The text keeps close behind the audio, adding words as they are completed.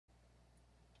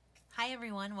Hi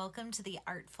everyone, welcome to the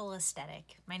Artful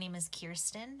Aesthetic. My name is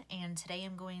Kirsten and today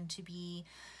I'm going to be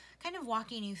kind of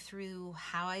walking you through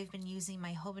how I've been using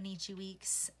my Hobonichi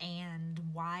Weeks and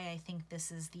why I think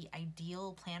this is the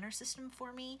ideal planner system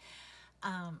for me.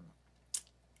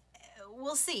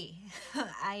 We'll see.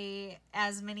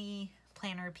 As many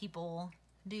planner people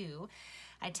do,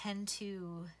 I tend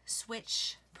to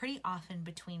switch pretty often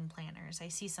between planners. I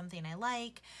see something I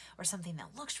like or something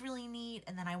that looks really neat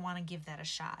and then I want to give that a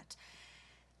shot.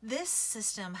 This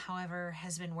system, however,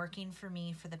 has been working for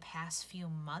me for the past few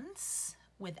months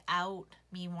without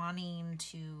me wanting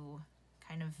to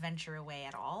kind of venture away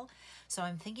at all. So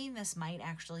I'm thinking this might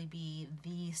actually be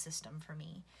the system for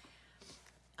me.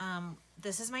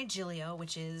 This is my Gillio,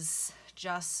 which is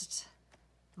just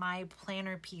my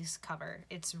planner piece cover.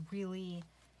 It's really,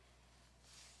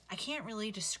 I can't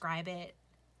really describe it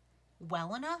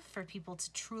well enough for people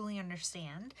to truly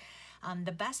understand.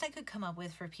 The best I could come up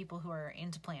with for people who are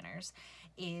into planners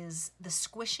is the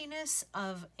squishiness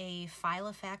of a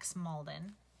Filofax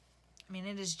Malden. I mean,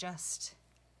 it is just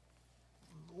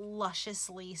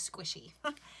lusciously squishy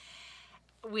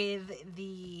with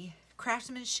the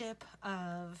craftsmanship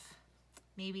of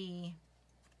maybe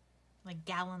like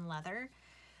gallon leather.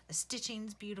 The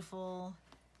stitching's beautiful.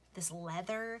 This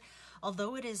leather,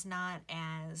 although it is not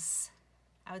as,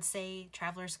 I would say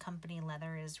Traveler's Company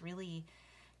leather is really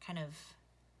kind of,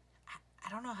 I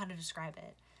don't know how to describe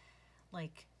it,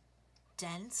 like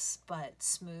dense but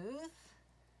smooth.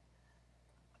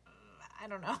 I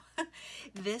don't know.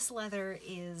 This leather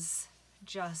is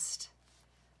just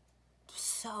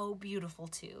so beautiful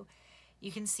too.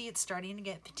 You can see it's starting to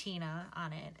get patina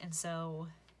on it, and so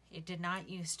it did not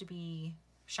used to be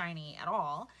shiny at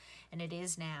all, and it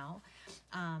is now.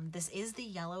 This is the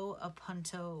Gillio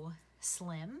Appunto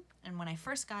Slim, and when I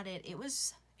first got it, it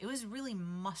was really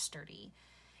mustardy.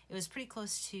 It was pretty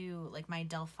close to like my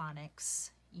Delphonics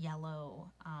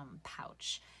yellow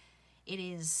pouch. It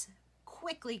is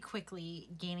quickly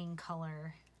gaining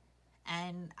color,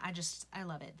 and I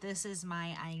love it. This is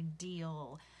my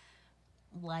ideal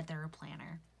leather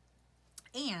planner.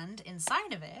 And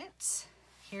inside of it,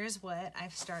 here's what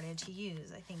I've started to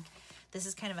use. I think this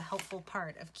is kind of a helpful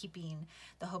part of keeping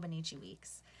the Hobonichi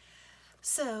Weeks.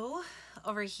 So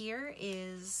over here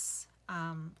is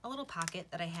a little pocket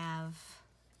that I have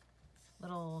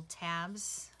little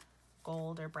tabs,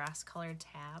 gold or brass colored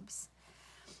tabs,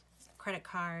 credit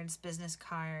cards, business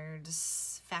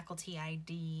cards, faculty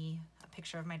ID, a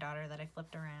picture of my daughter that I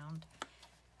flipped around.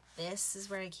 This is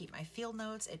where I keep my field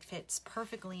notes. It fits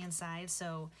perfectly inside,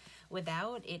 so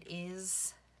without, it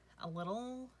is a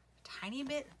little tiny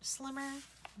bit slimmer,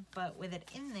 but with it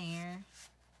in there,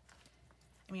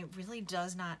 I mean, it really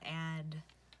does not add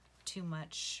too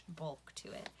much bulk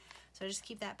to it. So I just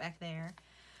keep that back there.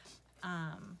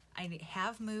 I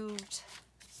have moved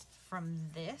from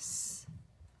this,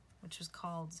 which was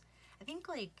called, I think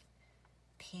like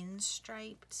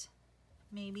pinstriped,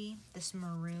 maybe, this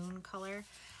maroon color.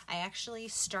 I actually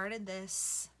started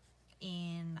this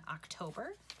in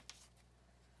October.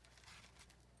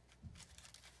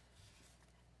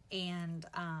 And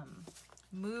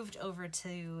moved over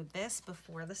to this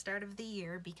before the start of the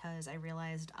year because I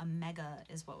realized a mega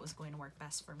is what was going to work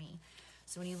best for me.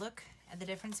 So when you look at the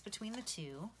difference between the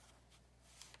two,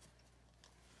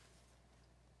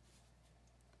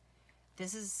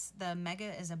 the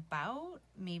mega is about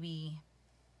maybe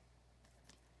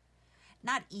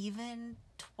not even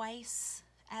twice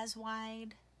as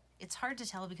wide. It's hard to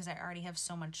tell because I already have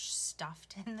so much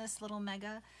stuffed in this little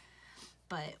mega,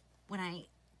 but when I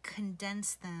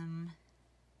condense them,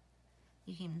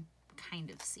 you can kind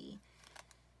of see.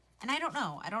 And I don't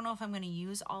know if I'm going to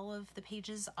use all of the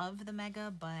pages of the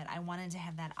mega, but I wanted to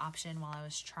have that option while I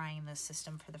was trying this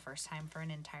system for the first time for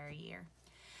an entire year.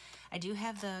 I do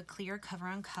have the clear cover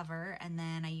on cover, and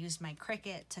then I used my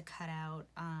Cricut to cut out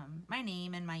my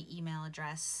name and my email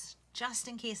address just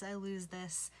in case I lose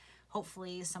this.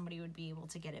 Hopefully somebody would be able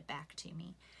to get it back to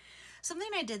me. Something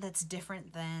I did that's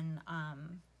different than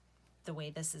the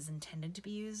way this is intended to be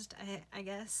used, I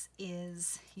guess,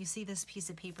 is you see this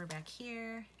piece of paper back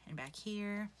here and back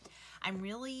here. I'm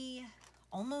really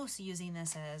almost using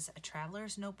this as a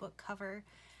traveler's notebook cover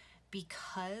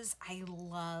because I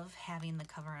love having the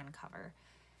cover on cover.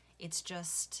 It's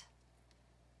just,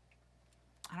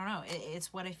 I don't know,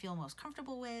 it's what I feel most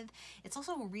comfortable with. It's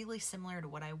also really similar to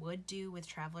what I would do with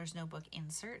traveler's notebook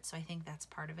insert, so I think that's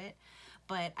part of it.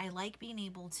 But I like being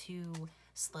able to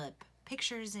slip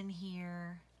pictures in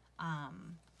here. I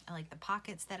like the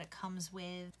pockets that it comes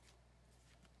with.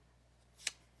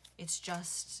 It's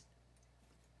just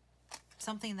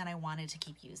something that I wanted to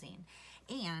keep using.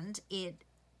 And it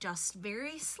just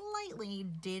very slightly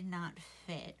did not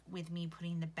fit with me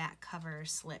putting the back cover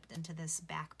slipped into this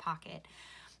back pocket,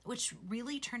 which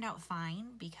really turned out fine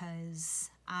because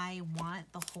I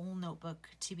want the whole notebook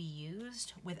to be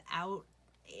used without,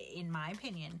 in my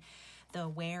opinion, the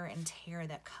wear and tear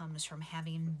that comes from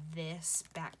having this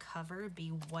back cover be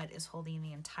what is holding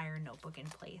the entire notebook in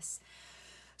place.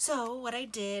 So what I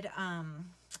did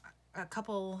a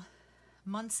couple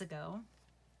months ago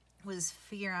was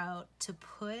figure out to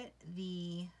put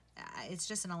the, it's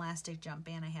just an elastic jump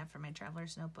band I have for my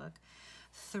traveler's notebook,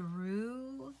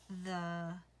 through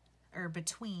the, or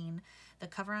between the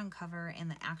cover on cover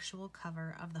and the actual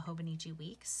cover of the Hobonichi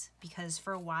Weeks, because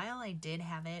for a while I did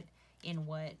have it in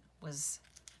what was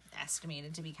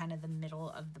estimated to be kind of the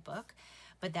middle of the book,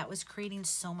 but that was creating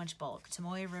so much bulk.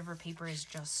 Tomoe River paper is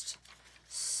just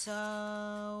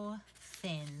so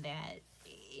thin that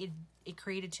it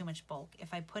created too much bulk.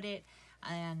 If I put it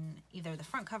on either the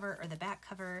front cover or the back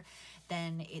cover,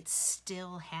 then it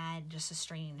still had just a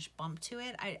strange bump to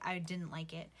it. I didn't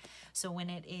like it. So when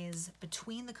it is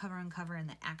between the cover on cover and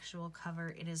the actual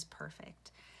cover, it is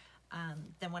perfect.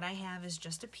 Then what I have is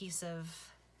just a piece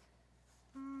of,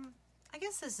 I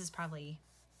guess this is probably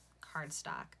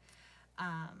cardstock,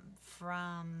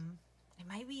 from, it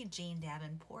might be Jane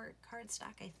Davenport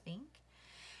cardstock, I think.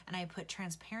 And I put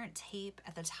transparent tape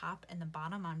at the top and the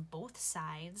bottom on both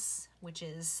sides, which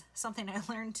is something I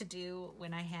learned to do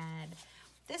when I had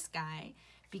this guy,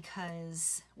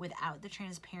 because without the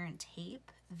transparent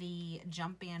tape, the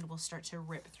jump band will start to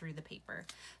rip through the paper.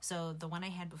 So the one I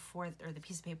had before, or the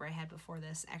piece of paper I had before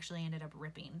this, actually ended up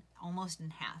ripping almost in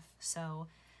half. So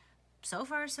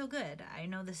far so good. I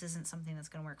know this isn't something that's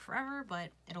going to work forever, but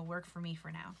it'll work for me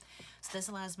for now. So this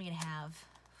allows me to have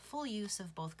full use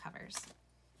of both covers.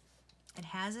 It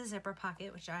has a zipper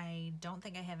pocket, which I don't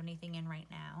think I have anything in right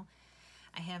now.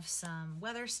 I have some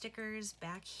weather stickers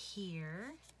back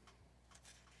here,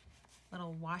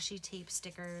 little washi tape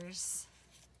stickers,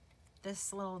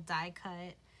 this little die cut.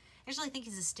 I actually think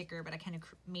he's a sticker, but I kind of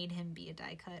made him be a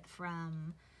die cut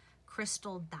from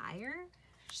Crystal Dyer.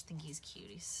 I just think he's cute.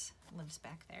 He lives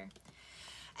back there.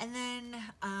 And then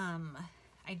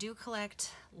I do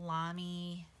collect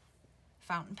Lamy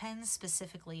fountain pens,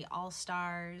 specifically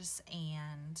All-Stars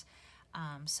and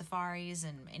Safaris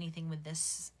and anything with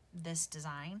this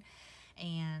design.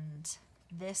 And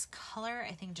this color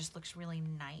I think just looks really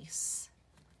nice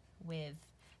with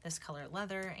this color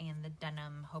leather and the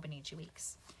denim Hobonichi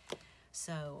Weeks.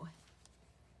 So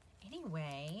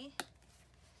anyway,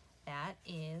 that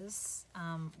is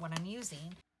what I'm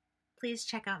using. Please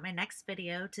check out my next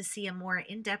video to see a more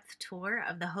in-depth tour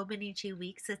of the Hobonichi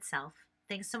Weeks itself.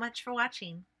 Thanks so much for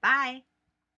watching. Bye!